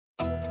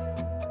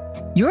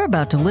You're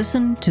about to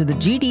listen to the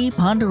GD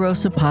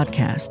PonderRosa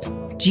podcast.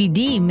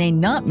 GD may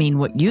not mean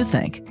what you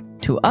think.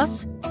 To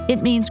us,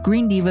 it means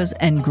Green Divas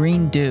and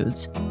Green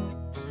Dudes.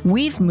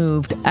 We've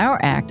moved our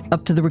act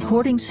up to the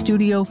recording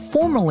studio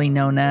formerly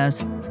known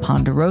as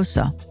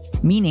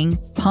PonderRosa, meaning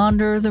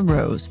Ponder the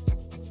Rose,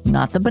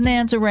 not the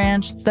Bonanza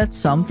Ranch that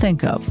some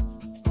think of.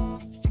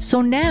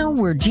 So now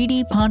we're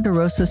GD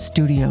PonderRosa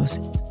Studios,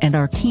 and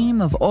our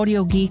team of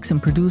audio geeks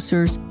and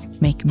producers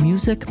make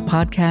music,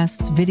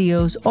 podcasts,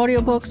 videos,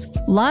 audiobooks,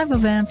 live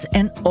events,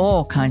 and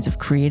all kinds of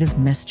creative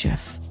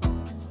mischief.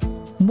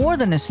 More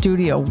than a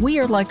studio, we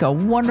are like a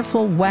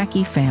wonderful,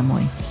 wacky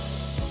family.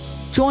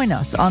 Join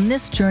us on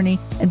this journey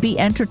and be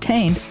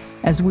entertained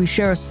as we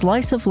share a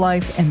slice of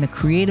life and the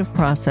creative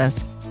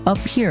process up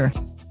here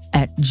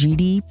at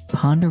GD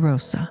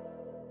PonderRosa.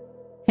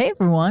 Hey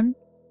everyone,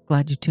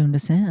 glad you tuned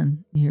us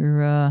in.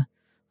 You're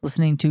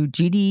listening to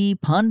GD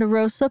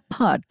PonderRosa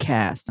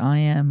podcast. I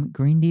am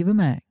Green Diva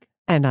Meg.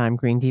 And I'm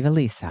Green Diva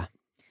Lisa.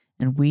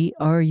 And we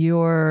are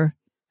your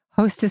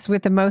hostess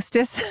with the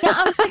mostest. Yeah,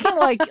 I was thinking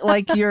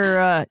like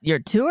your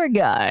tour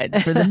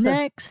guide for the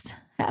next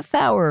half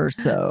hour or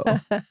so.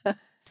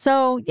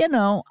 So, you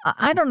know,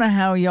 I don't know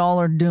how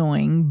y'all are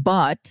doing,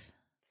 but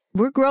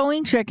we're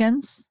growing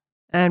chickens.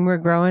 And we're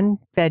growing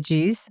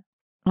veggies.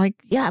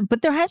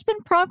 But there has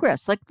been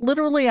progress. Like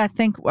literally, I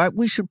think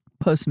we should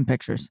post some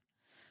pictures.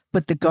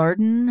 But the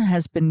garden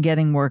has been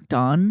getting worked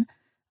on.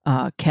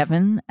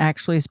 Kevin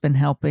actually has been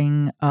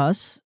helping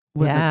us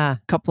with a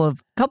couple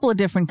of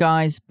different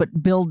guys,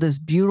 but build this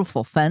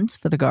beautiful fence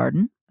for the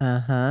garden.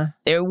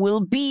 There will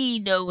be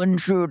no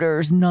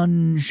intruders,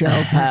 none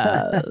shall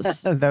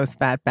pass. Those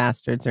fat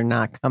bastards are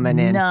not coming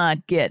in.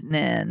 Not getting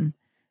in.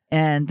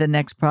 And the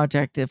next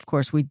project, of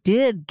course, we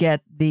did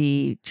get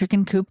the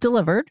chicken coop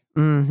delivered.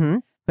 Mm-hmm.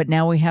 But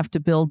now we have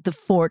to build the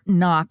Fort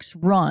Knox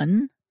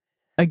run.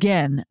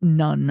 Again,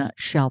 none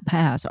shall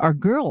pass. Our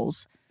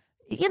girls,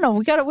 you know,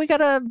 we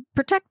gotta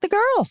protect the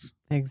girls.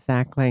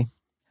 Exactly.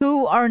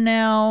 Who are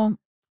now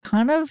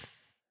kind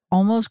of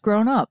almost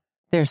grown up.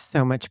 There's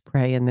so much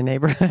prey in the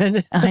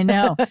neighborhood. I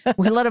know.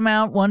 We let them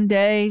out one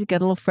day,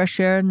 get a little fresh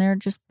air, and they're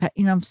just,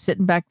 you know,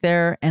 sitting back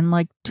there, and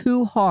like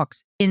two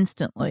hawks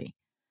instantly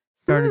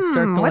started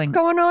circling. What's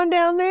going on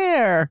down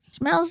there?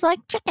 Smells like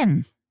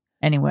chicken.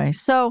 Anyway,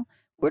 so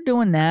we're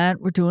doing that.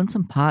 We're doing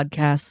some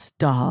podcast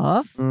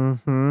stuff.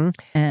 Mm-hmm.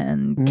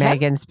 And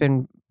Megan's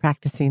been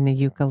practicing the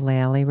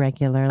ukulele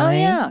regularly. Oh,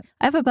 yeah.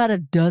 I have about a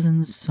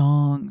dozen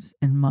songs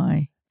in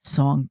my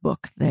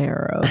songbook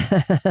there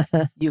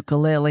of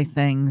ukulele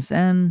things.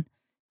 And,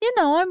 you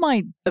know, I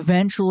might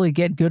eventually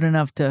get good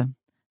enough to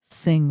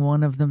sing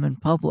one of them in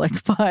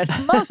public, but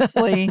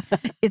mostly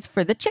it's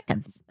for the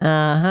chickens.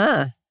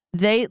 Uh-huh.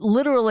 They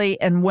literally,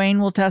 and Wayne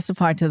will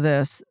testify to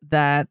this,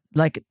 that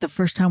like the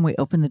first time we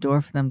opened the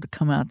door for them to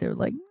come out, they were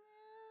like,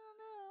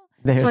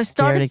 no. So I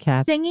started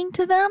singing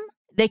to them.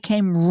 They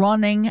came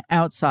running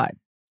outside.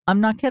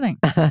 I'm not kidding.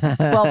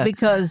 Well,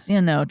 because,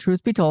 you know,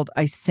 truth be told,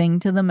 I sing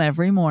to them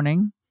every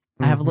morning.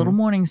 I have a little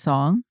morning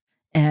song,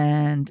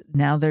 and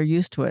now they're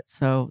used to it.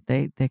 So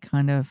they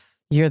kind of...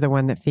 You're the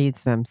one that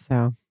feeds them,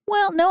 so...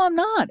 Well, no, I'm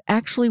not.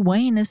 Actually,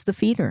 Wayne is the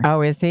feeder.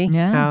 Oh, is he?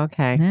 Yeah. Oh,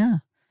 okay. Yeah.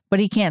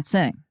 But he can't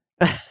sing.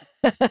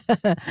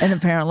 And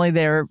apparently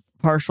they're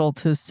partial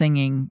to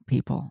singing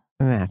people.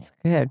 That's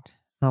good.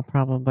 I'll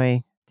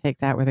probably take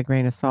that with a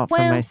grain of salt for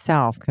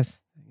myself, because...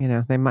 You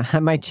know, I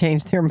might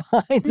change their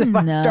minds if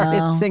I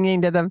started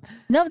singing to them.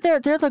 No, they're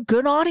the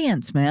good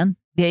audience, man.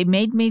 They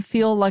made me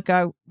feel like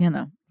I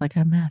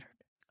mattered.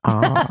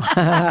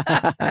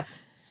 Oh.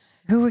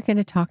 Who are we going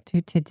to talk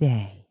to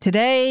today?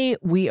 Today,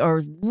 we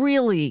are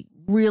really,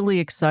 really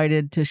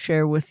excited to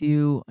share with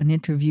you an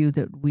interview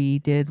that we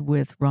did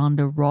with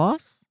Rhonda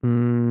Ross.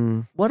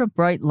 What a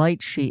bright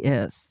light she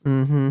is.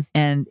 Mm-hmm.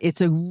 And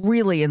it's a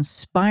really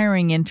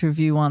inspiring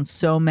interview on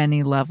so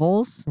many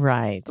levels.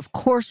 Right. Of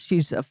course,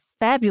 she's a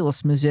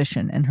fabulous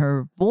musician, and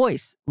her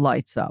voice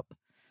lights up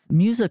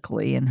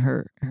musically, and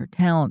her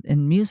talent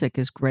in music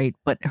is great,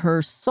 but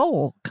her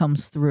soul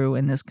comes through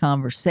in this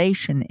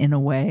conversation in a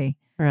way.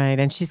 Right.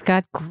 And she's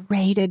got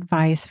great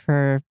advice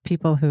for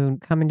people who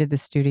come into the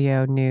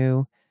studio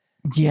new.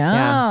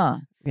 Yeah,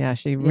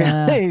 she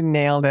really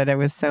nailed it. It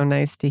was so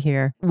nice to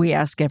hear. We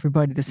ask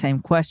everybody the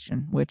same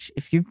question, which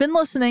if you've been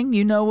listening,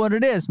 you know what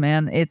it is,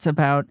 man. It's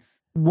about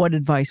what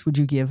advice would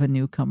you give a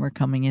newcomer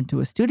coming into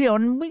a studio?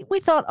 And we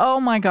thought,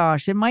 oh my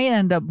gosh, it might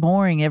end up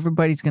boring.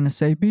 Everybody's going to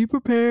say, be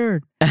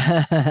prepared.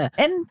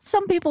 And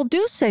some people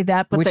do say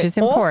that, but which is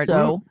important.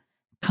 Also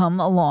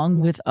come along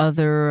with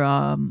other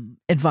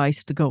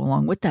advice to go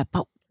along with that.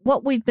 But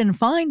what we've been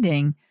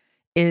finding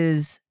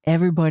is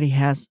everybody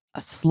has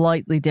a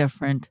slightly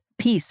different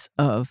piece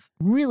of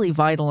really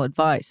vital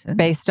advice. And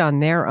based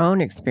on their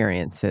own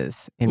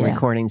experiences in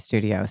recording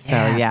studios.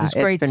 So it's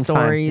great been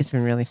stories. Fun. It's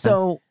been really fun.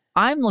 So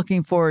I'm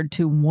looking forward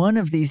to one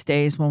of these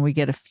days when we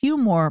get a few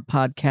more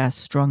podcasts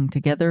strung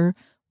together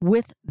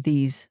with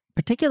these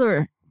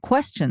particular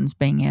questions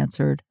being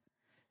answered,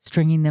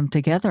 stringing them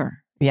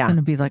together. Yeah. It's going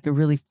to be like a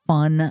really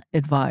fun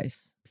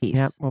advice piece.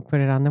 Yep, we'll put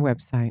it on the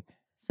website.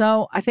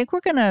 So I think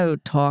we're going to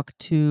talk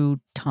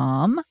to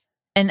Tom.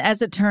 And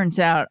as it turns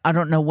out, I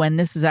don't know when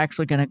this is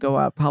actually going to go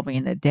out, probably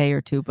in a day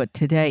or two, but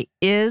today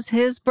is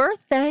his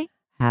birthday.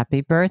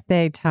 Happy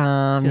birthday,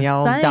 Tom, Just you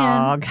old saying.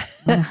 dog.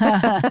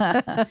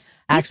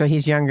 Actually,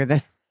 he's younger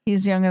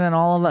than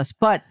all of us,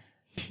 but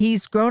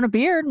he's grown a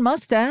beard and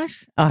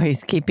mustache. Oh,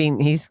 he's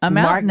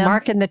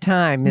marking the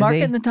time,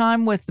 Marking the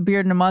time with the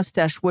beard and the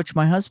mustache, which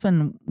my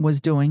husband was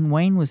doing.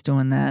 Wayne was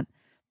doing that.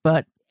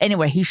 But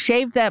anyway, he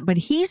shaved that, but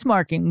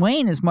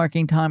Wayne is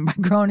marking time by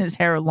growing his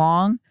hair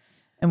long.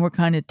 And we're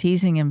kind of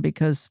teasing him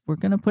because we're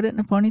going to put it in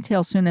a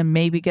ponytail soon and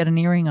maybe get an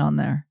earring on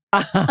there.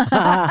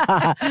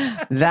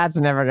 That's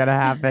never going to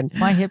happen.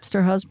 My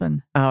hipster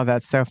husband. Oh,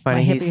 that's so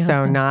funny. He's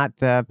so not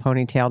the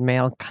ponytailed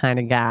male kind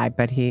of guy,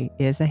 but he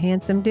is a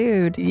handsome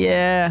dude.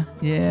 Yeah.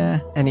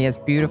 And he has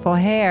beautiful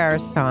hair,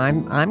 so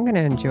I'm going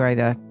to enjoy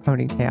the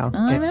ponytail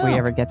if we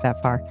ever get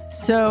that far.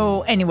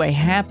 So anyway,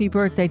 happy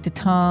birthday to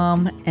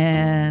Tom,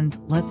 and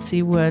let's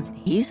see what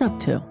he's up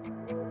to.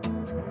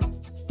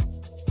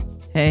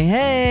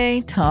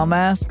 Hey, Tom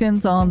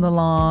Askin's on the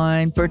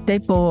line. Birthday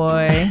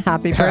boy.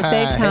 Happy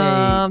birthday,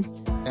 Tom. Hey,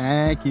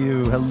 thank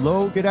you.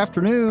 Hello, good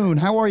afternoon.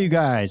 How are you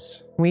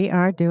guys? We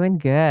are doing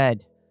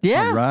good.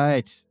 Yeah. All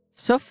right.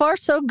 So far,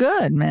 so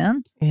good,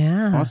 man.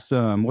 Yeah.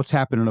 Awesome. What's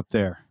happening up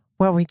there?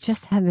 Well, we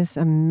just had this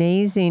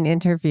amazing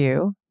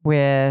interview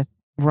with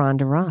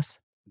Rhonda Ross.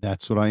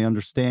 That's what I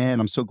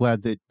understand. I'm so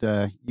glad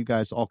that you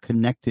guys all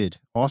connected.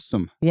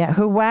 Awesome. Yeah,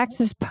 who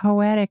waxes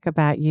poetic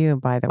about you,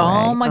 by the way.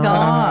 Oh, my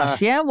gosh.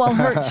 Yeah,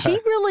 well, she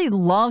really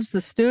loves the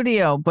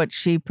studio, but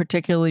she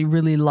particularly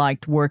really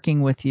liked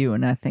working with you.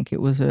 And I think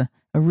it was a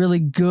really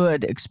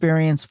good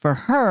experience for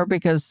her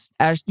because,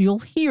 as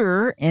you'll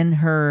hear in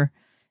her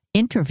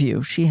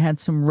interview, she had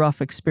some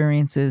rough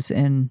experiences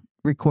in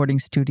recording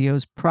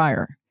studios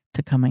prior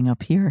to coming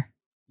up here.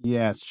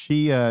 Yes,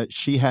 she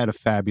had a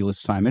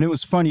fabulous time. And it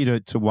was funny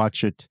to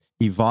watch it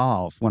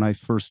evolve. When I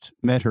first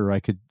met her, I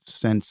could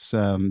sense,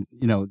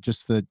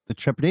 just the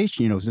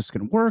trepidation. Is this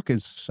going to work?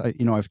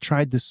 I've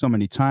tried this so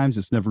many times.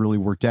 It's never really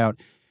worked out.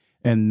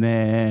 And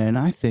then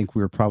I think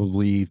we were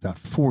probably about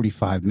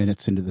 45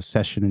 minutes into the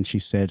session, and she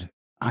said,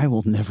 I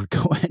will never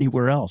go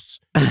anywhere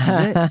else. This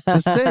is it.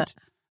 This is it.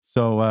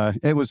 So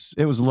it was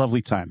a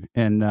lovely time,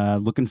 and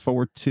looking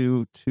forward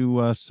to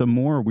some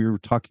more. We were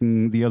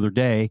talking the other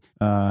day,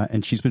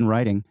 and she's been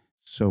writing,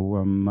 so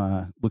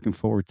I'm looking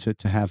forward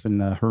to having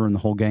her and the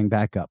whole gang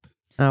back up.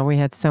 Oh, we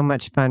had so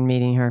much fun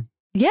meeting her.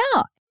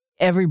 Yeah,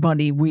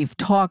 everybody we've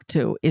talked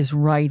to is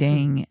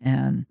writing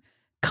and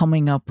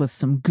coming up with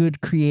some good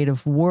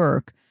creative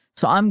work.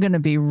 So I'm going to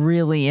be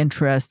really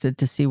interested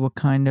to see what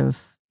kind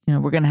of.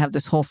 We're going to have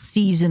this whole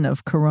season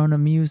of Corona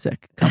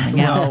music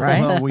coming out,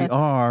 right? Well, we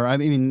are. I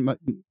mean,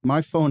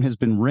 my phone has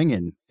been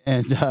ringing,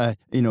 and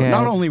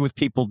not only with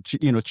people,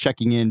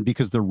 checking in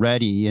because they're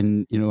ready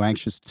and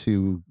anxious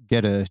to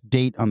get a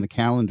date on the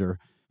calendar,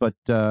 but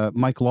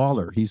Mike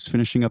Lawler, he's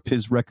finishing up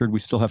his record. We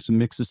still have some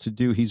mixes to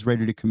do. He's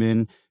ready to come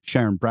in.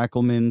 Sharon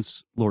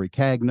Brackelmans, Lori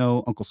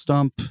Cagno, Uncle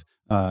Stump,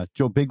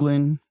 Joe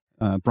Biglin,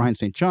 Brian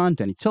St. John,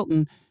 Danny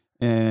Tilton,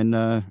 and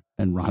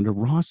Rhonda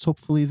Ross,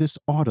 hopefully this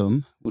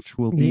autumn, which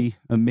will be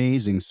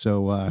amazing.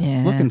 So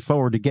looking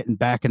forward to getting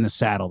back in the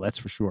saddle, that's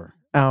for sure.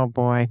 Oh,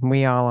 boy.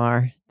 We all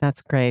are.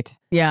 That's great.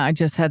 Yeah, I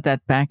just had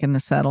that Back in the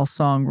Saddle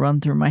song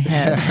run through my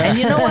head. And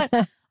you know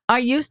what? I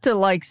used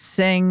to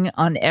sing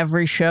on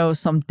every show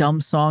some dumb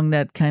song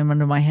that came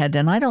into my head.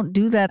 And I don't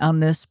do that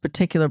on this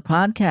particular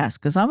podcast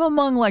because I'm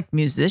among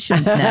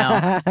musicians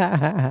now.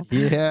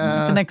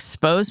 Yeah. I can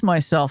expose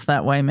myself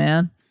that way,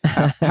 man.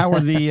 How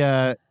are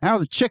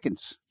the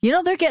chickens?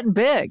 They're getting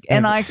big.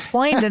 And I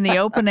explained in the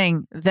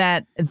opening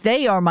that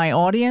they are my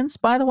audience,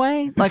 by the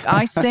way.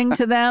 I sing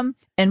to them,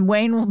 and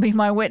Wayne will be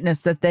my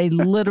witness that they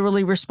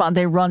literally respond.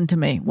 They run to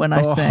me when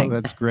I sing. Oh,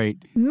 that's great.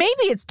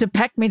 Maybe it's to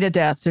peck me to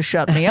death, to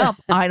shut me up.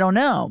 I don't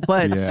know.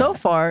 But so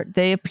far,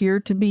 they appear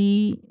to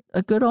be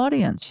a good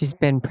audience. She's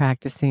been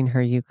practicing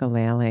her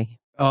ukulele.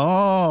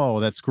 Oh,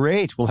 that's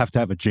great. We'll have to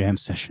have a jam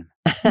session.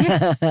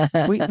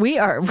 Yeah, we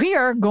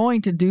are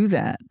going to do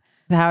that.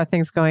 How are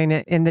things going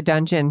in the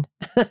dungeon?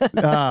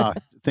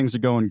 Things are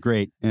going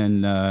great.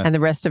 And the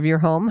rest of your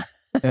home?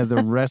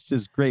 The rest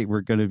is great.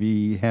 We're going to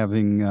be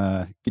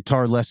having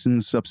guitar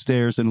lessons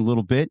upstairs in a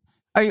little bit.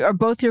 Are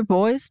both your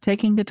boys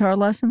taking guitar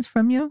lessons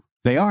from you?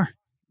 They are.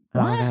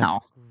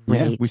 Wow.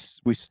 Yeah,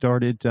 we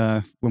started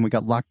when we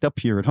got locked up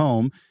here at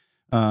home.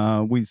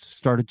 We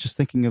started just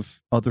thinking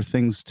of other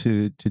things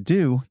to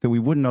do that we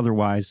wouldn't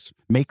otherwise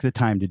make the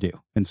time to do.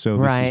 And so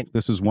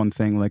this is one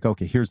thing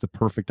okay, here's the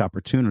perfect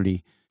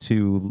opportunity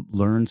to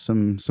learn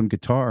some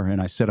guitar. And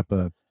I set up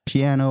a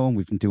piano and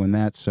we've been doing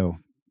that. So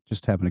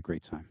just having a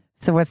great time.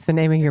 So what's the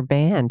name of your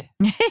band?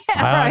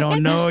 I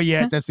don't know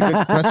yet. That's a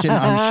good question.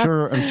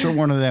 I'm sure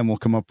one of them will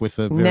come up with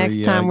a very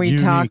next time we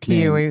talk to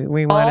you,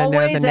 we want to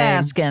know the name.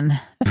 Asking.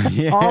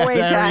 Yeah, Always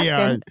there asking. We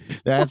are.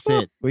 That's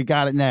it. We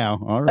got it now.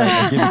 All right,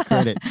 I'll give you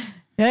credit.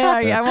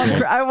 Yeah,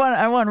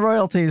 I want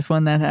royalties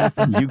when that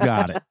happens. You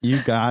got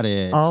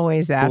it.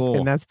 Always asking.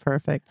 Cool. That's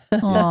perfect.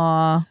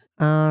 Aw.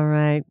 All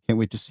right. Can't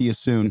wait to see you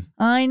soon.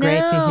 I know. Great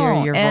to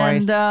hear your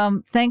voice.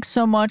 And thanks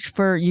so much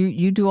for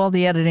you do all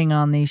the editing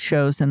on these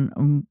shows,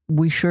 and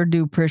we sure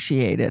do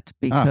appreciate it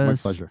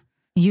because my pleasure.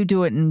 You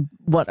do it in,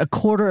 a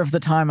quarter of the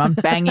time. I'm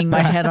banging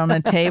my head on a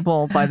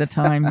table by the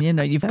time,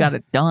 you've got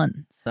it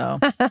done. So,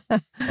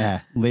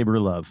 yeah, labor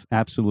of love.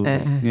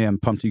 Absolutely. Yeah, I'm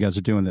pumped you guys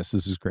are doing this.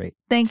 This is great.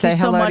 Thank you so much,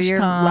 Say hello to your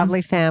Tom.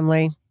 lovely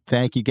family.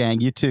 Thank you, gang.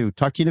 You too.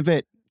 Talk to you in a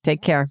bit.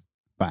 Take care.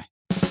 Bye.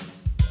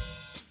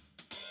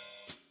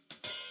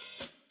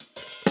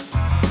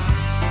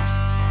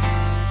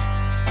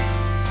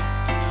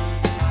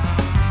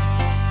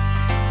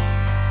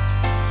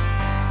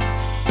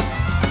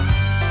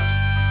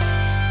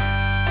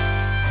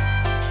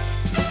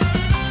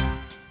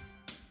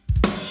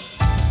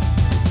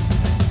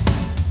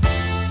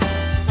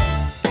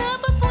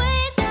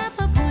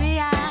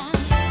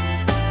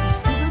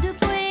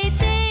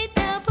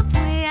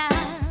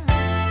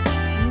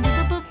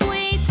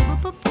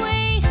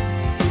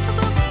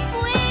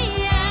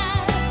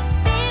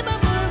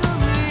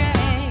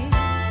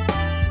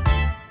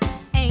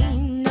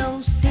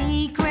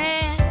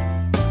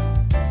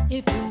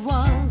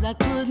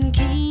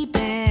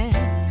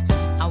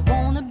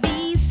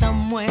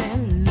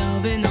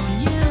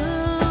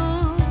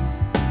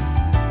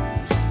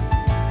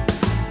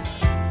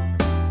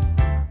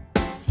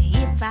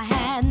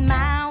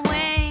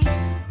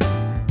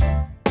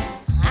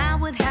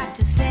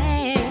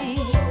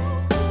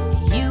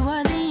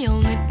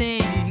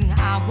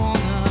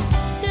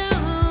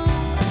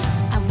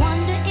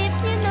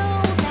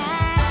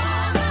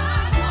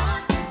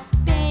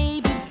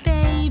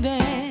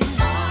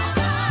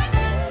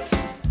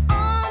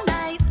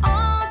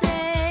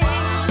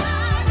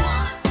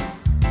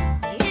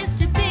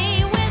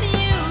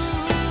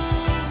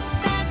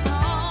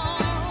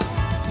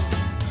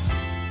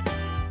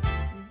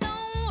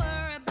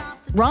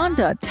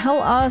 Rhonda,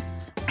 tell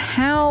us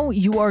how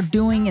you are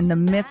doing in the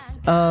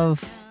midst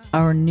of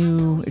our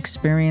new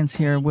experience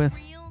here with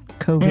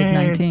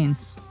COVID-19.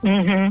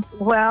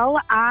 Well,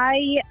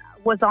 I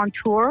was on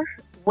tour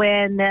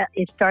when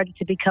it started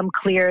to become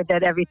clear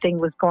that everything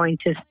was going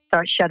to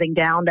start shutting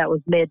down. That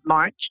was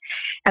mid-March.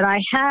 And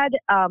I had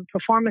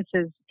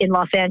performances in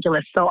Los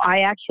Angeles. So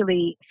I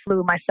actually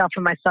flew myself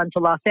and my son to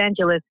Los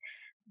Angeles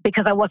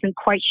because I wasn't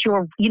quite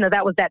sure,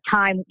 that was that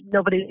time.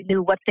 Nobody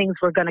knew what things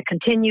were going to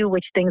continue,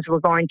 which things were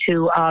going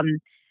to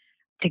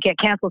get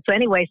canceled. So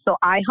anyway, so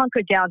I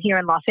hunkered down here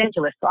in Los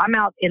Angeles. So I'm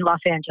out in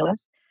Los Angeles,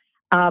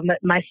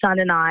 my son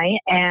and I,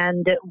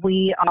 and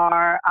we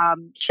are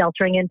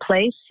sheltering in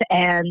place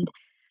and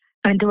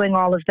doing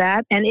all of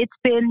that. And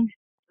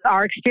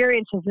our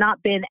experience has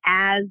not been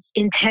as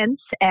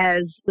intense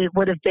as it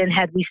would have been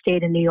had we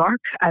stayed in New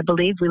York. I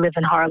believe we live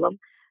in Harlem.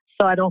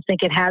 So I don't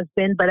think it has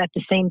been, but at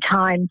the same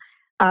time,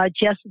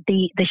 just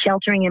the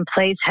sheltering in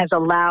place has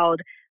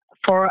allowed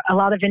for a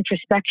lot of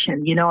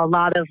introspection, a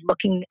lot of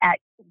looking at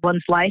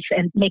one's life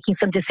and making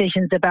some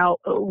decisions about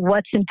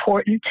what's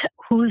important,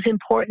 who's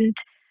important,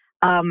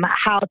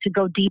 how to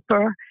go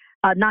deeper,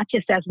 not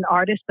just as an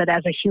artist, but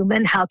as a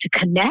human, how to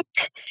connect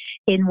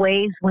in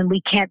ways when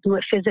we can't do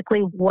it physically.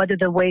 What are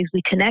the ways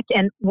we connect?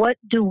 And what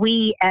do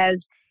we as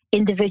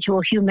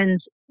individual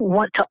humans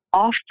want to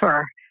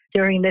offer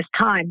during this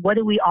time? What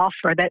do we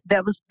offer?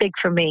 That was big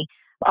for me.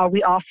 Are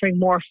we offering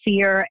more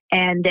fear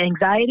and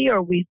anxiety, or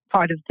are we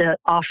part of the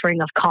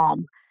offering of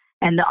calm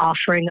and the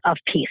offering of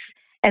peace?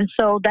 And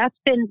so that's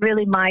been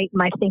really my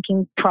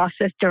thinking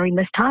process during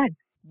this time.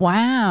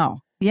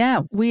 Wow.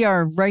 Yeah, we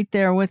are right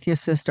there with you,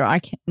 sister.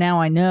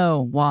 Now I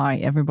know why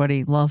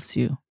everybody loves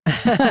you.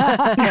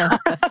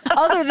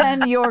 Other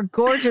than your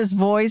gorgeous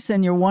voice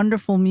and your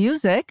wonderful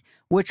music,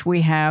 which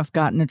we have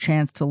gotten a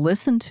chance to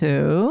listen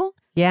to.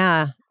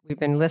 Yeah, we've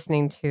been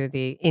listening to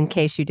In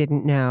Case You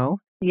Didn't Know.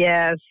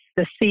 Yes,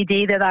 the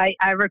CD that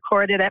I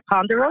recorded at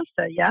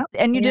PonderRosa, yeah.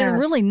 And you did a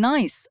really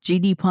nice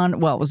GD it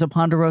was a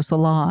PonderRosa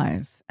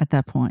Live at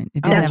that point.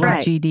 It didn't have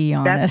a GD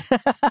on it.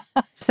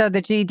 So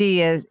the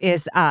GD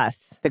is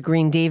us. The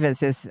Green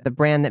Divas is the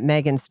brand that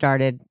Megan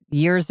started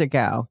years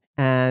ago.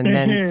 And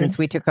then since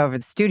we took over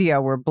the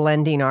studio, we're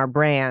blending our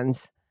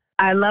brands.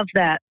 I love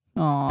that.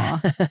 Aw.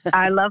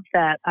 I love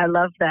that.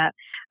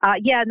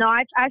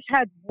 I've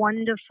had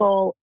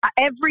wonderful,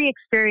 every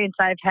experience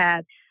I've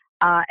had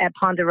at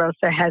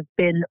PonderRosa has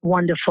been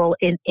wonderful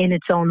in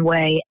its own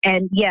way.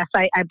 And yes,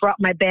 I brought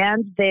my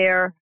band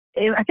there.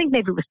 I think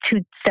maybe it was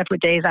 2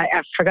 separate days.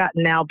 I've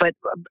forgotten now, but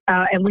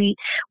and we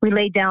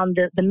laid down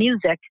the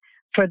music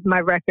for my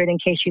record, In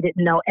Case You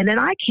Didn't Know. And then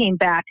I came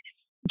back,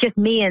 just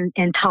me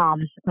and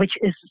Tom, which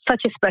is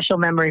such a special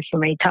memory for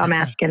me, Tom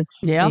Askin.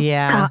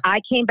 Yeah.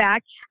 I came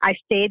back. I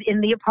stayed in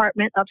the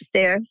apartment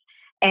upstairs,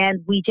 and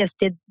we just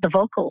did the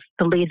vocals,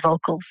 the lead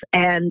vocals,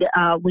 and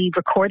we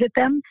recorded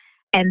them.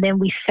 And then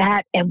we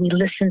sat and we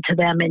listened to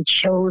them and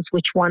chose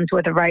which ones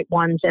were the right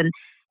ones.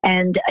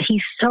 And he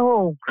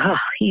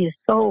is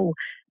so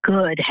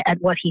good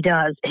at what he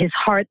does. His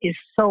heart is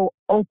so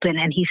open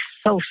and he's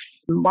so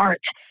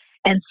smart.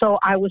 And so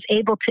I was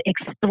able to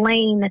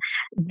explain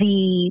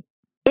the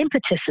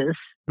impetuses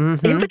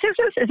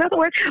Impetuses? Is that the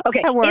word?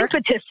 Okay. That works.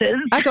 Impetuses.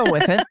 I go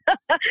with it.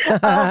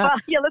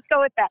 Yeah, let's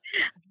go with that.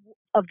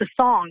 Of the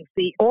songs,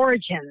 the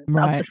origins of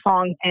the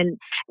song, and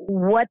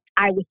what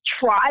I was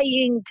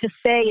trying to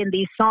say in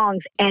these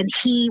songs. And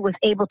he was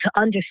able to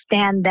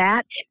understand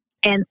that.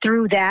 And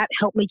through that,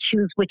 help me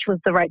choose which was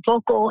the right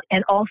vocal,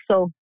 and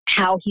also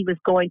how he was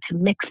going to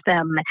mix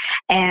them.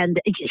 And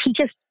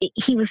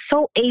he was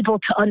so able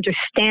to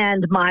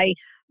understand my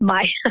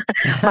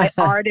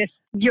artist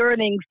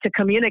yearnings to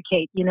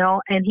communicate,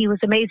 and he was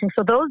amazing.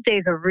 So those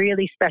days are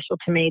really special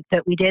to me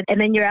that we did.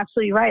 And then you're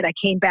absolutely right. I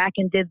came back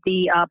and did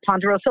the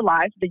PonderRosa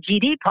Live, the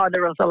GD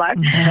PonderRosa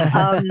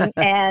Live,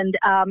 and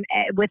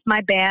with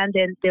my band,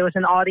 and there was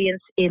an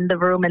audience in the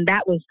room, and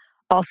that was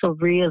also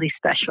really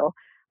special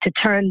to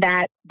turn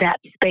that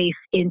space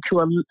into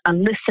a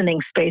listening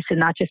space and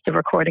not just a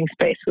recording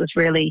space was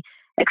really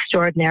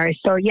extraordinary.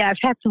 So yeah, I've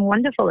had some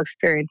wonderful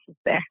experiences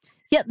there.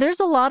 Yeah, there's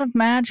a lot of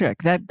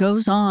magic that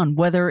goes on,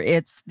 whether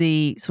it's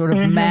the sort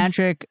of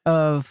magic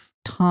of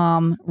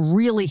Tom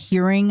really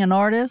hearing an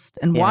artist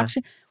and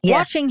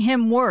watching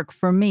him work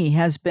for me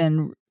has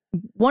been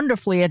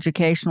wonderfully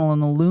educational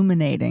and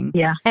illuminating.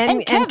 Yeah.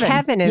 And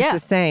Kevin is the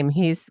same.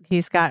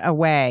 He's got a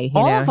way.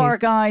 All of our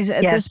guys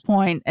at this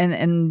point,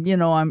 and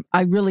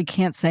I really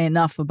can't say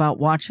enough about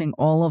watching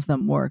all of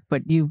them work,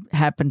 but you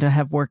happen to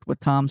have worked with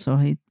Tom, so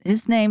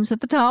his name's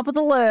at the top of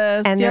the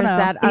list. And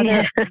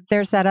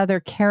there's that other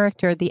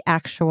character, the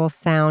actual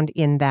sound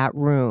in that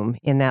room,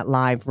 in that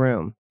live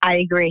room. I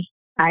agree.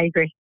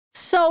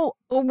 So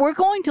we're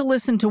going to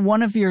listen to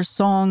one of your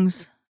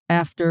songs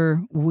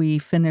after we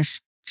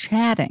finish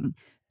chatting.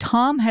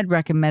 Tom had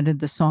recommended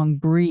the song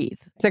Breathe.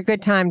 It's a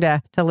good time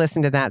to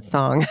listen to that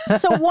song.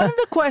 So one of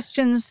the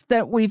questions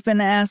that we've been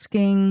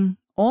asking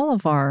all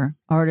of our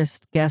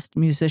artist, guest,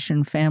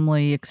 musician,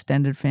 family,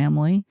 extended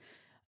family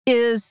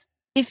is,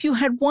 if you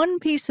had one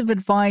piece of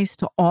advice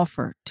to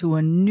offer to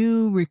a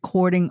new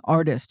recording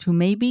artist who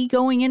may be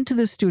going into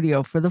the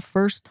studio for the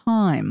first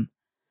time,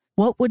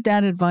 what would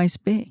that advice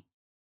be?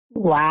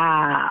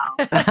 Wow.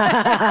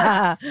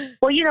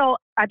 Well,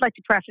 I'd like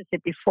to preface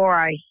it before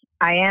I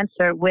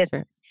answer with,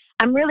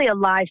 I'm really a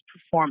live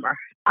performer.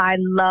 I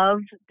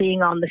love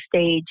being on the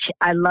stage.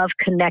 I love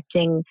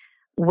connecting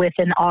with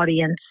an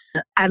audience.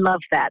 I love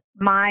that.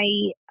 My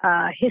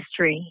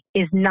history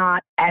is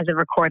not as a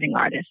recording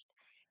artist.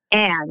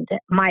 And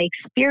my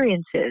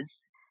experiences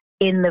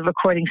in the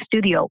recording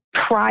studio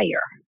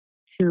prior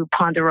to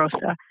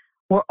PonderRosa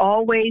were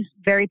always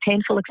very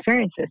painful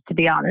experiences, to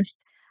be honest.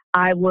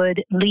 I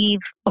would leave,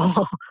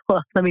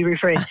 let me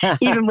rephrase,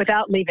 even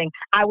without leaving,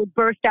 I would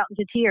burst out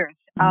into tears.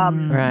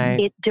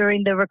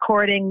 During the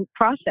recording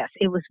process,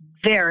 it was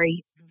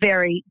very,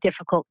 very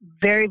difficult,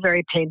 very,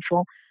 very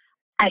painful.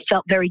 I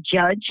felt very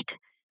judged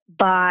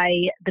by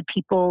the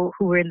people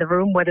who were in the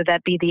room, whether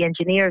that be the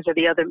engineers or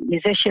the other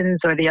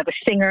musicians or the other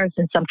singers.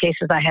 In some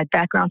cases, I had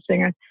background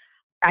singers.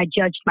 I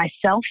judged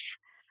myself.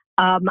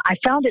 I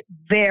found it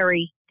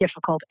very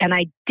difficult, and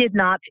I did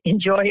not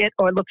enjoy it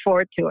or look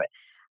forward to it.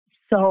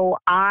 So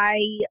I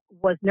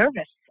was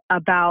nervous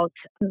about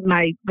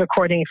my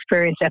recording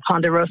experience at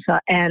PonderRosa.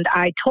 And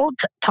I told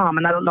Tom,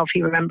 and I don't know if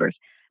he remembers,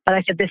 but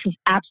I said, this is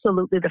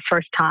absolutely the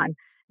first time.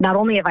 Not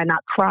only have I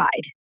not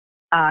cried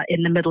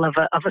in the middle of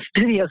a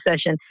studio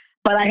session,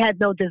 but I had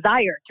no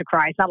desire to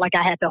cry. It's not like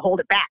I had to hold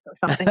it back or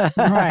something.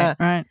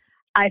 Right.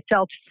 I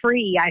felt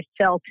free. I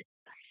felt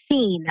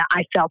seen.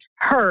 I felt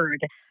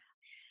heard.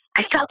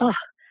 I felt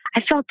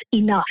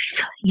enough,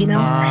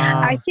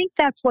 I think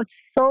that's what's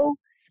so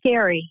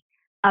scary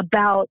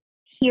about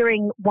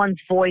hearing one's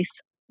voice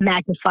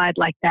magnified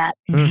like that,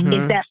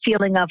 is that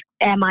feeling of,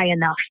 am I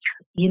enough?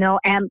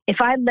 And if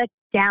I let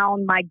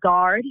down my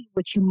guard,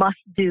 which you must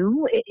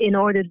do in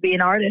order to be an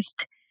artist,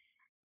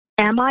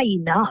 am I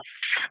enough?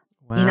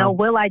 Wow.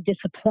 Will I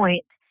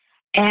disappoint?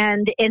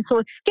 And so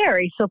it's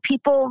scary. So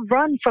people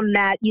run from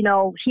that,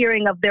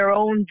 hearing of their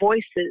own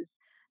voices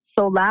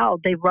so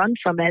loud, they run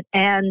from it.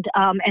 And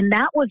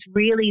that was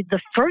really the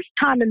first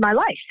time in my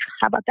life.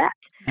 How about that?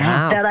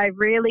 Wow. That I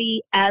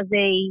really, as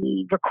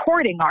a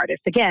recording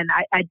artist, again,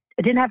 I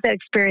didn't have that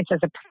experience as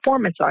a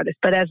performance artist,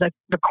 but as a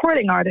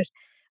recording artist,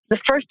 the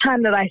first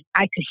time that I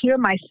could hear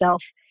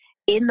myself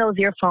in those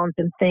earphones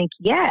and think,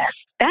 yes,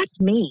 that's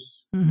me.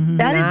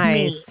 That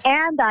is me.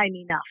 And I'm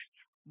enough.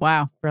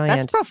 Wow.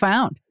 Brilliant. That's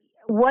profound.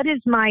 What is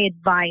my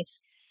advice?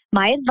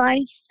 My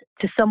advice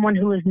to someone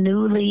who is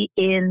newly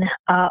in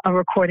a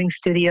recording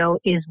studio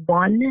is,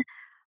 one,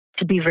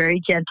 to be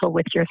very gentle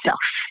with yourself,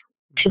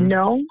 to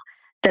know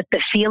that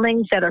the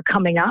feelings that are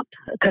coming up,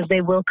 because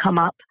they will come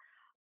up,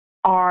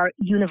 are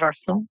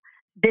universal.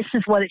 This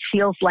is what it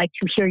feels like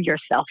to hear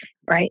yourself,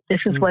 right?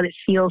 This is what it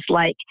feels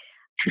like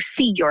to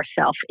see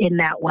yourself in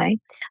that way.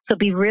 So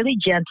be really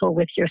gentle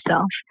with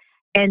yourself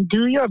and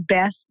do your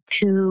best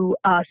to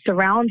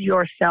surround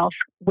yourself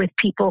with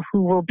people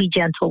who will be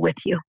gentle with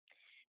you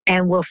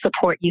and will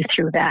support you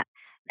through that.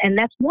 And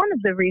that's one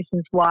of the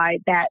reasons why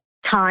that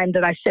time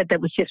that I said that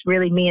was just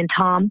really me and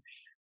Tom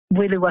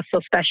really was so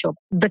special,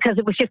 because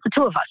it was just the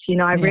two of us.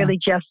 I really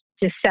just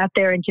sat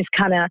there and just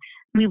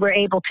we were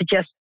able to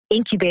just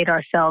incubate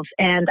ourselves.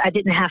 And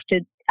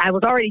I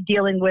was already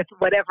dealing with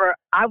whatever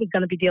I was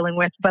going to be dealing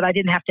with, but I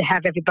didn't have to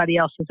have everybody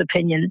else's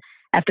opinion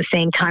at the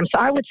same time. So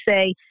I would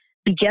say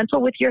be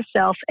gentle with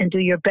yourself and do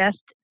your best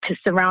to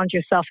surround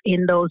yourself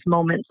in those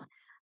moments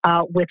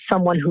with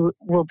someone who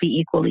will be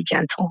equally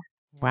gentle.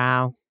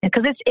 Wow.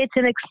 Because it's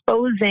an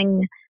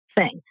exposing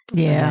thing.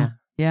 Yeah.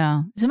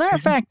 As a matter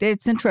of fact,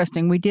 it's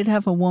interesting. We did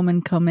have a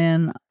woman come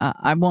in.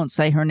 I won't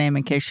say her name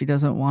in case she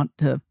doesn't want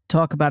to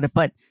talk about it,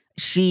 but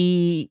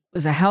she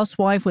was a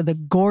housewife with a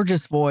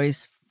gorgeous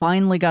voice,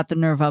 finally got the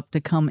nerve up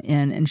to come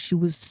in, and she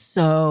was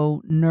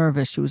so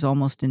nervous. She was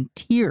almost in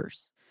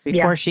tears.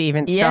 Before she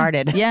even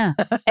started. Yeah.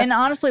 And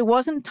honestly,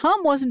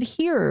 Tom wasn't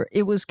here.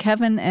 It was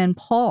Kevin and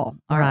Paul,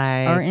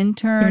 our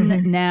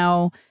intern,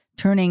 now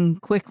turning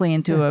quickly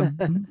into a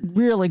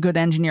really good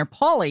engineer,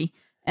 Paulie.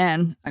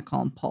 And I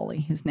call him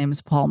Paulie. His name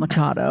is Paul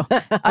Machado.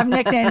 I've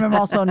nicknamed him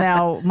also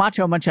now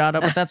Macho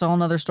Machado, but that's a whole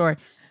nother story.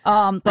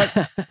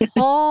 But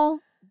Paul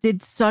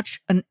did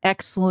such an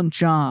excellent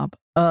job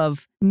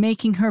of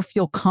making her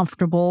feel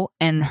comfortable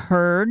and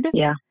heard.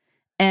 Yeah.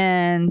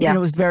 And,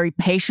 was very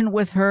patient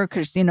with her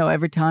because,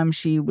 every time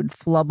she would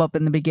flub up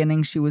in the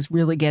beginning, she was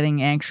really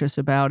getting anxious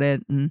about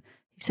it. And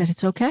he said,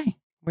 it's okay.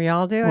 We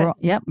all do it.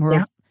 Yep.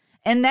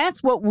 And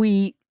that's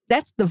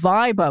that's the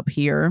vibe up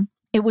here.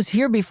 It was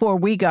here before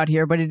we got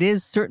here, but it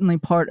is certainly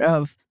part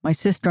of my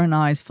sister and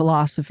I's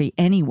philosophy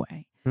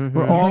anyway. Mm-hmm.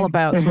 We're all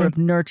about sort of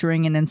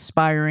nurturing and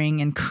inspiring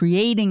and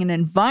creating an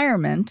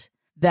environment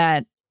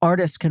that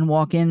artists can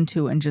walk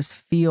into and just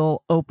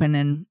feel open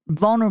and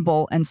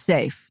vulnerable and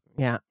safe.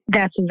 Yeah.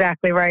 That's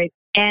exactly right.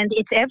 And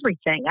it's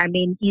everything. I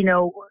mean,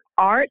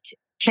 art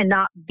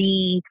cannot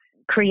be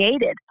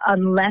created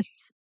unless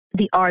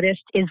the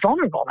artist is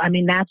vulnerable. I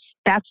mean, that's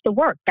the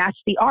work. That's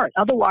the art.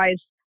 Otherwise,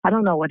 I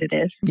don't know what it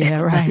is. Yeah,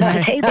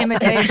 right.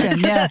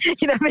 Imitation. Yeah.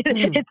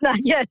 It's not.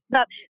 Yeah,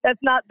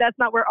 it's not. That's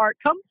not where art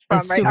comes from.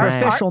 It's right?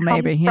 superficial, art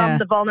maybe. Comes from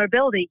the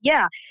vulnerability.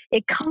 Yeah,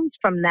 it comes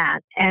from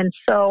that. And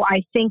so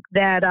I think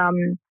that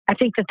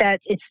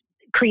it's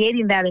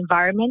creating that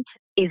environment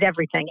is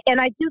everything. And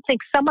I do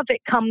think some of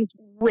it comes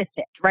with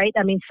it, right?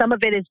 I mean, some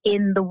of it is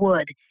in the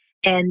wood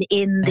and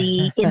in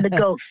the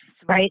ghosts,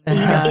 right?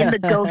 In the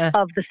ghost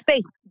of the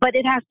space. But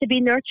it has to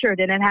be nurtured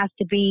and it has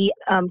to be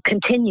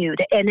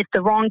continued. And if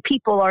the wrong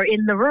people are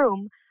in the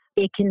room,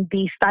 it can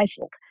be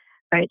stifled,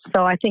 right?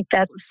 So I think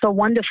that's so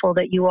wonderful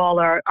that you all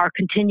are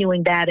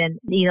continuing that, and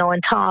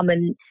and Tom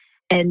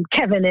and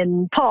Kevin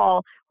and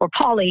Paul or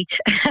Paulie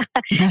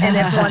and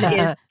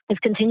everyone is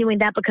continuing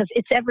that because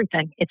it's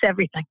everything. It's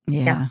everything.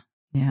 Yeah.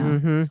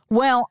 Mm-hmm.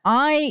 Well,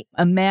 I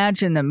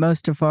imagine that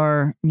most of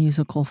our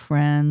musical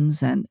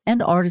friends and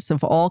artists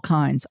of all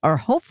kinds are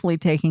hopefully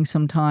taking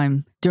some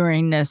time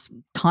during this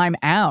time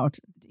out,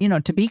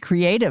 to be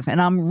creative.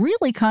 And I'm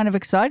really kind of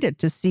excited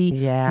to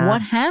see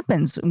what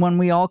happens when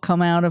we all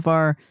come out of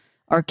our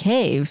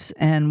caves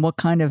and what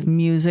kind of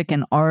music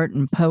and art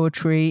and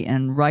poetry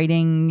and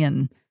writing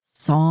and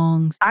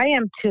songs. I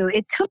am too.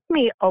 It took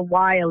me a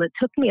while. It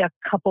took me a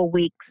couple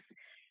weeks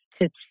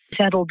to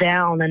settle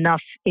down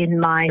enough in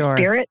my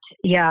spirit.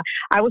 Yeah.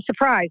 I was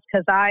surprised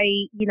because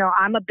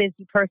I'm a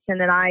busy person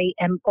and I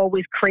am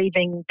always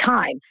craving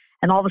time.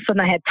 And all of a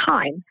sudden I had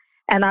time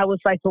and I was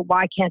like, well,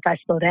 why can't I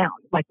slow down?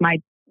 Like my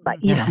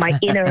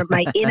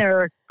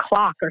inner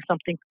clock or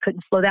something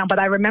couldn't slow down. But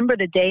I remember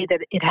the day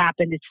that it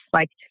happened. It's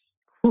like,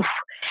 oof.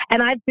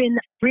 And I've been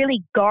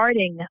really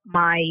guarding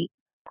my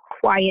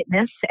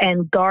quietness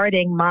and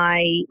guarding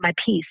my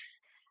peace.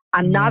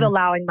 I'm not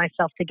allowing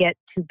myself to get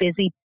too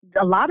busy.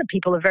 A lot of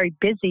people are very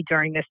busy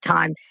during this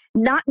time,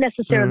 not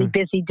necessarily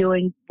busy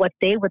doing what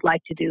they would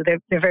like to do. They're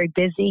very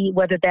busy,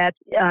 whether that's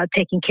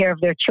taking care of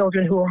their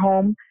children who are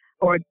home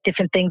or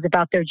different things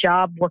about their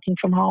job, working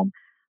from home,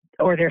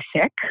 or they're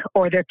sick,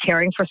 or they're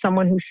caring for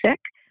someone who's sick,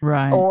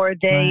 right? Or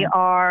they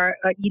are,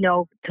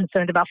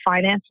 concerned about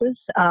finances.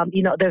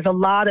 There's a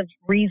lot of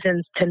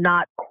reasons to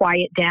not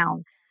quiet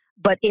down.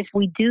 But if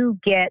we do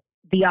get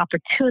the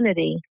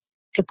opportunity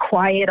to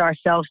quiet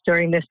ourselves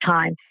during this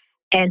time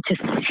and to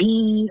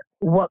see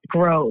what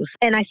grows.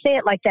 And I say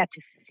it like that,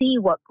 to see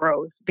what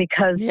grows,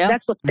 because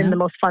that's what's been the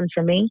most fun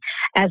for me,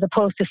 as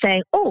opposed to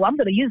saying, oh, I'm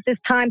going to use this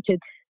time to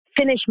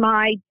finish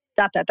my ...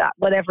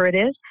 whatever it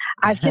is.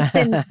 I've just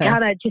been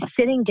kind of just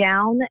sitting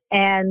down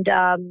and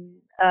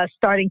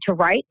starting to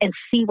write and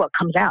see what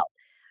comes out.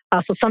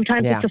 So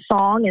sometimes it's a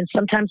song and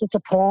sometimes it's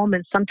a poem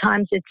and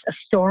sometimes it's a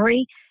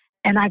story.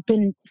 And I've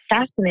been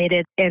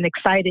fascinated and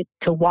excited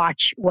to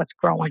watch what's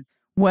growing.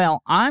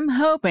 Well, I'm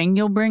hoping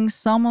you'll bring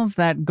some of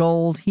that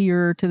gold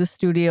here to the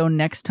studio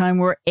next time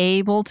we're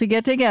able to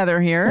get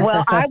together here.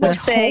 Well, I would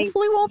say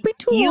hopefully won't be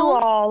too long. You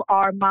all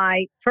are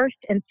my first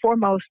and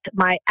foremost,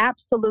 my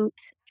absolute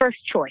first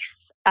choice.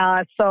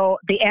 So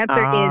the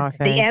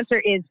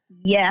answer is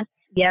yes,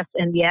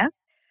 and yes.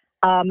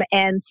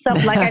 And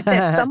some, like I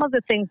said, some of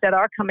the things that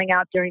are coming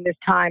out during this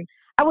time,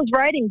 I was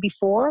writing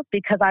before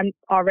because I'm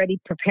already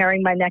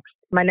preparing my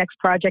next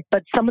project.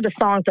 But some of the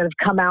songs that have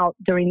come out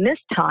during this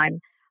time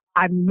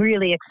I'm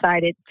really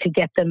excited to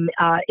get them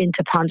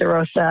into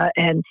PonderRosa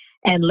and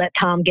let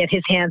Tom get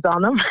his hands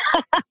on them.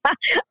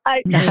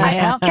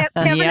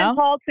 Kevin and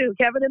Paul too.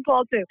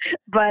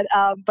 But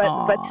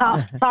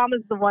Tom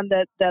is the one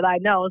that I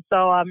know.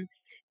 So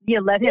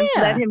let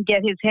him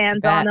get his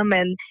hands on them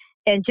and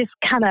just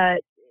kind of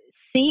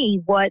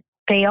see what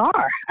they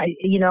are.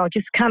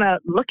 Just kind of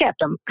look at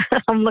them.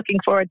 I'm looking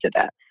forward to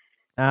that.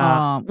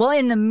 Well,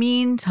 in the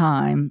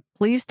meantime,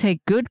 please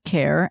take good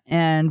care.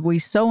 And we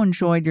so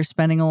enjoyed your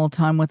spending a little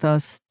time with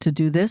us to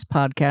do this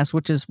podcast,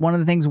 which is one of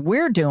the things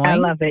we're doing. I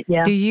love it.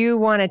 Yeah. Do you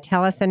want to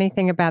tell us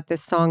anything about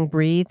this song,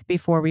 Breathe,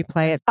 before we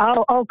play it?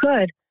 Oh,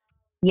 good.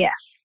 Yes.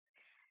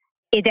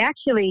 It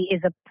actually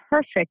is a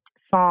perfect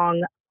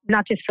song,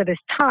 not just for this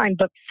time,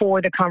 but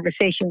for the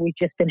conversation we've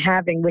just been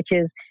having, which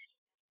is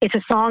it's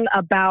a song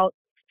about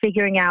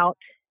figuring out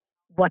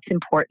what's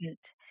important.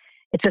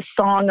 It's a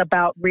song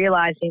about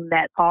realizing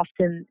that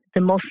often the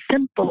most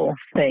simple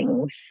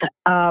things,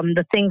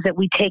 the things that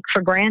we take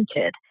for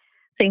granted,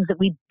 things that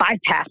we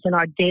bypass in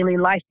our daily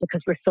life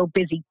because we're so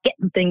busy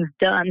getting things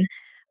done,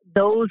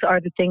 those are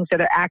the things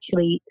that are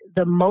actually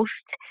the most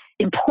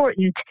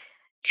important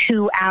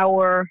to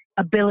our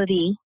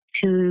ability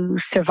to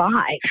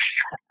survive.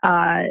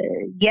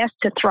 Yes,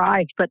 to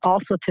thrive, but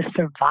also to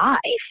survive.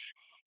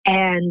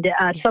 And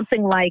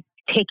something like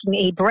taking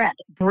a breath,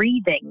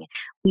 breathing.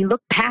 We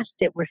look past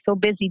it. We're so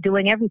busy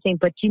doing everything.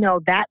 But,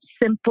 that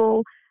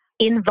simple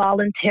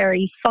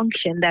involuntary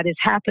function that is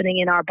happening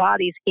in our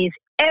bodies is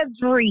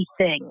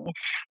everything.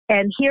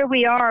 And here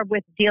we are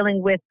with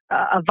dealing with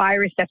a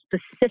virus that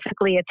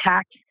specifically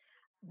attacks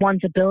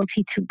one's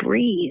ability to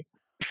breathe.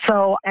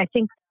 So I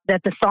think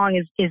that the song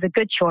is a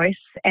good choice.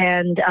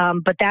 And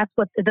but that's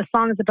what the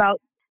song is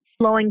about,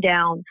 slowing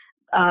down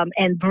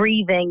and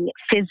breathing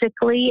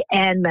physically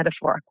and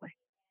metaphorically.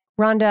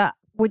 Rhonda,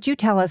 would you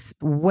tell us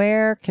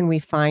where can we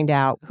find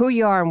out who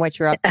you are and what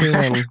you're up to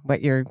and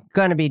what you're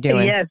going to be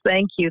doing? Yes,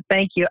 thank you.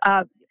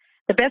 The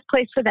best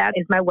place for that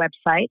is my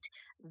website,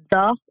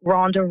 The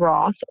Rhonda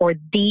Ross, or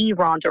The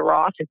Rhonda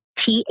Ross. It's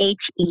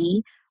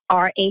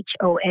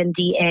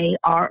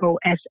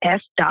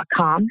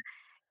TheRhondaRoss.com.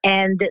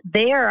 And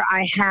there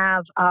I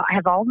have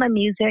all my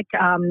music,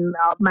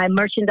 my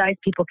merchandise.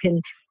 People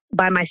can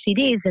buy my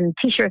CDs and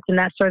T-shirts and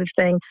that sort of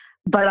thing.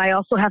 But I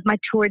also have my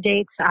tour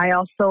dates. I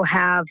also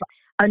have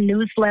a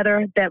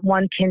newsletter that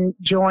one can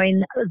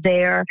join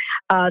there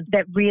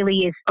that really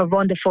is a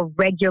wonderful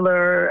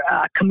regular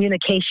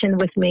communication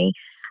with me.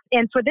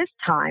 And for this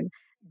time,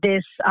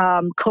 this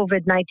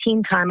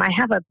COVID-19 time, I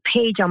have a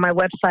page on my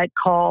website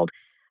called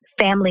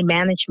Family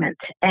Management.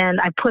 And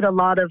I put a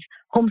lot of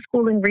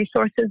homeschooling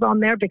resources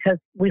on there because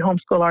we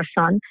homeschool our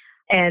son.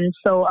 And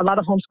so a lot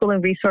of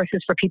homeschooling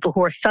resources for people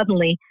who are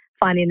suddenly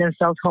finding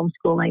themselves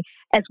homeschooling,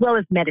 as well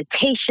as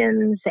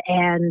meditations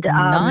and,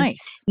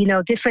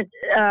 different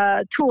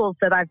tools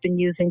that I've been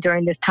using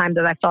during this time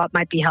that I thought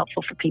might be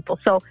helpful for people.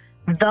 So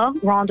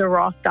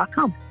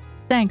TheRhondaRoss.com.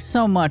 Thanks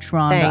so much,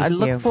 Rhonda. I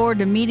look forward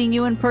to meeting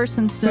you in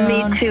person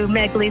soon. Me too,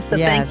 Meg Lisa.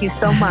 Yes. Thank you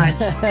so much.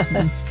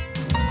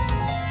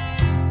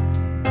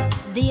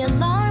 The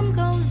alarm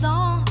goes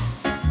off.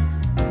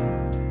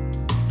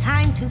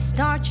 Time to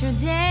start your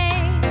day.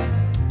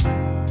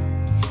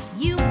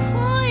 You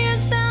pull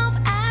yourself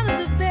out of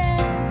the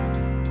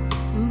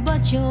bed,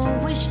 but you're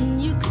wishing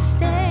you could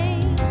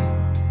stay.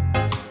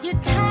 You're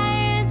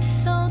tired,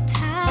 so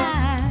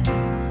tired,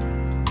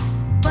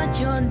 but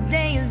your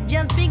day has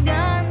just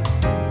begun.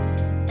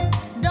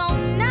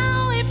 Don't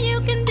know if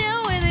you can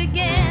do it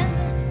again.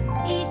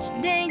 Each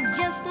day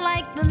just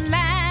like the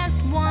last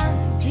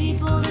one.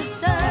 People to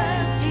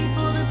serve,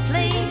 people to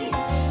please,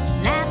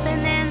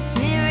 laughing and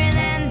sneering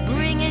and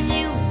bringing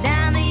you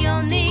down to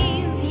your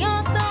knees.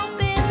 You're so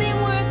busy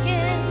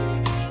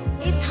working,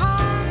 it's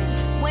hard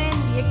when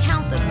you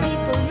count the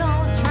people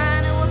you're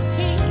trying to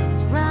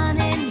appease.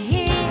 Running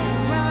here,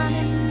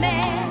 running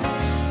there,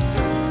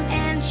 food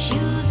and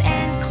shoes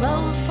and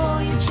clothes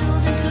for your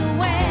children to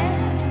wear.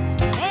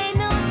 Ain't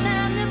no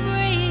time to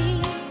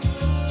breathe.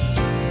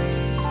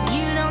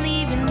 You don't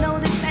even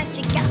notice that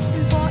you're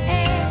gasping for air.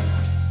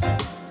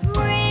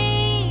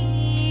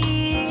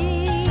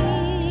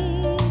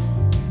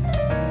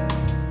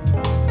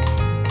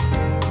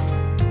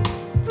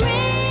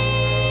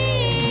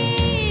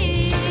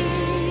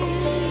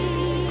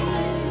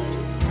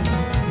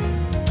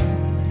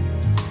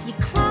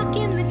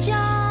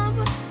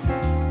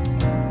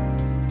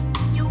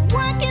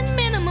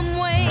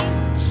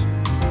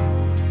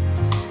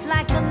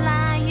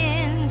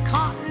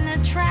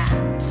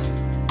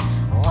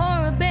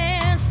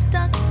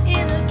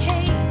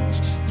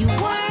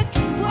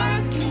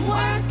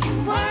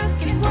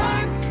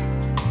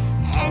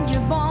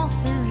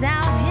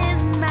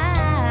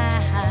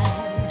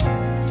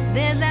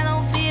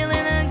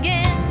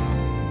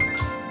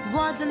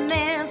 Wasn't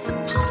there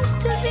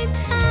supposed to be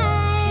time?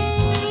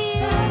 People to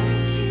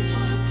serve,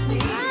 people to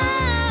please,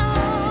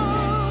 laughing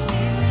and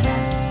sneering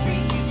and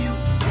bringing you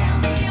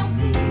down to your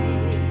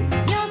knees.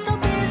 You're so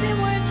busy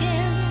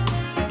working,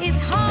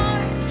 it's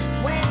hard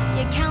when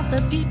you count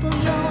the people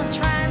you're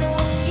trying to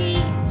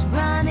appease.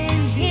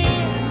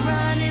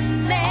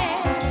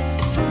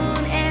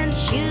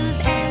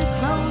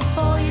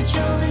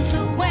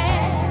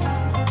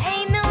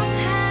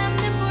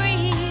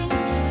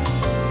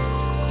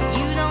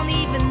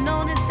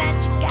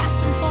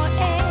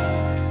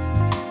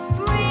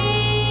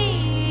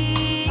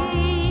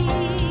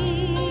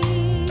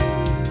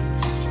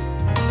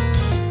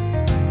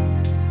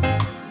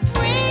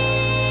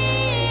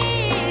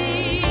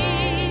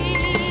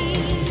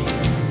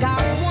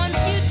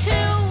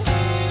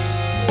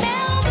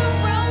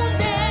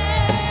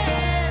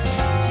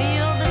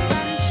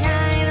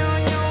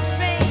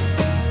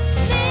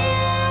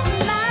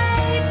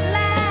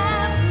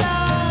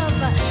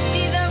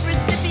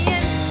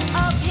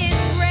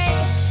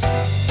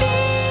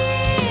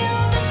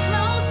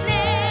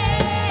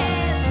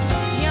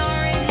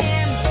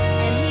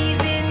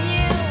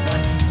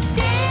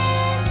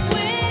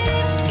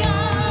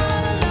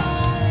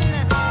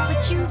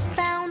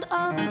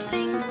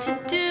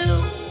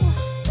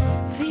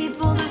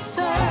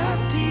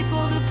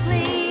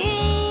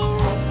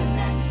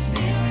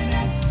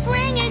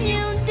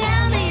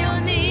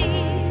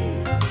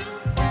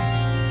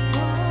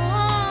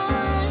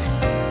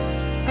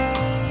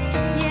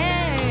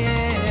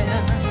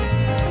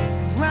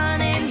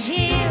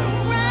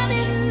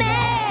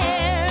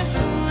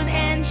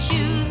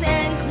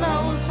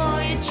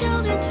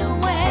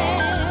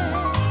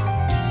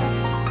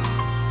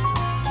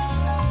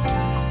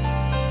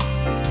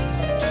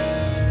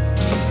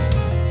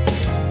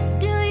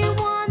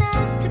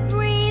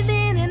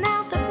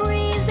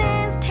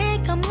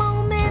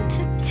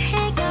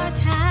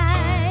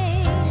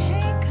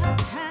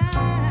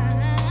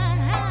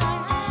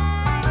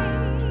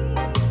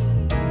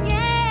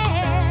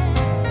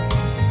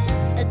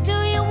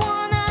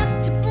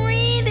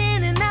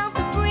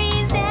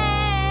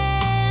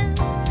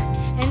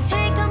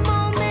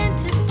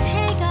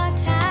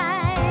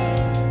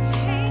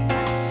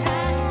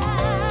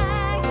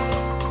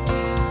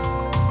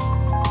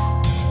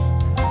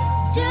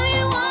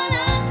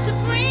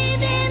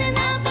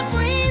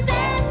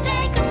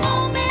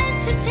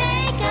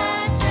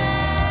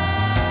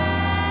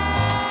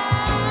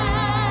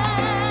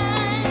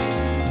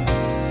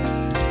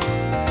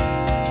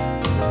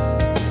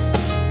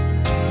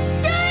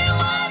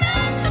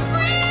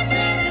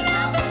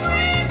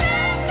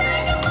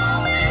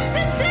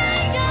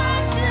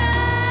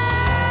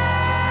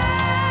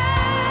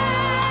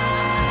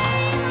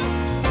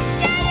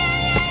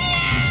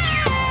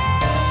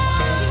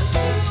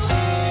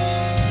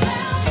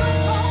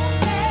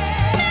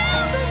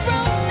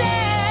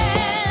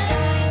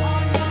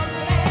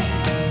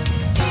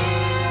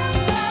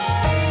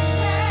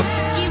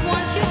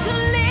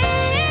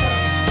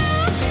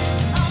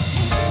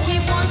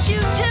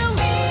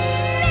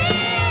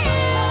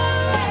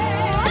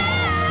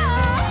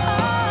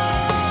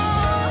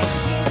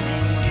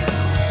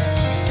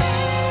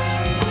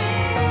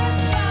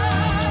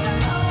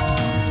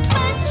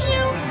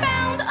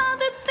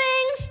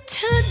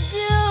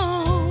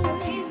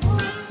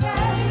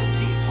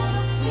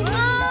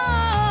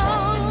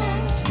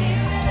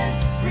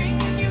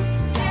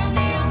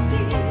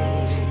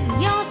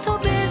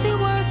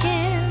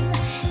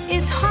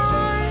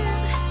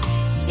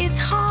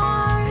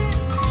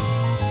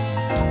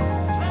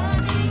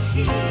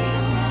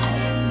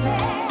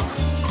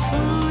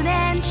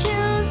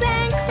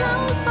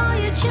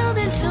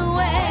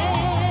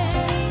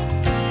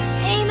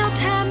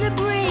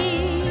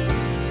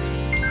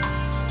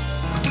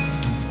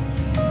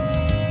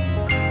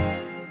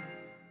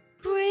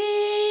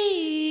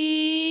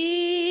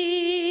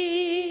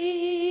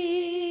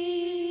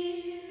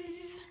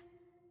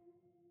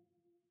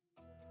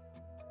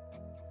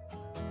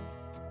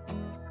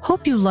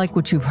 Hope you like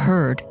what you've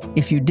heard.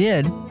 If you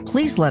did,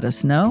 please let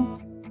us know.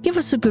 Give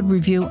us a good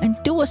review and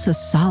do us a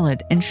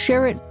solid and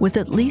share it with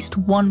at least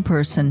one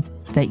person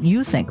that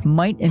you think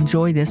might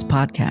enjoy this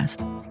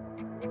podcast.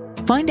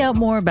 Find out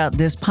more about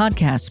this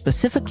podcast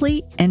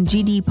specifically and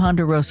GD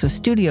PonderRosa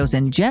Studios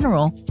in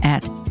general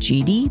at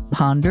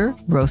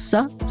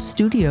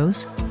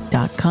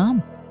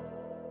gdponderrosastudios.com.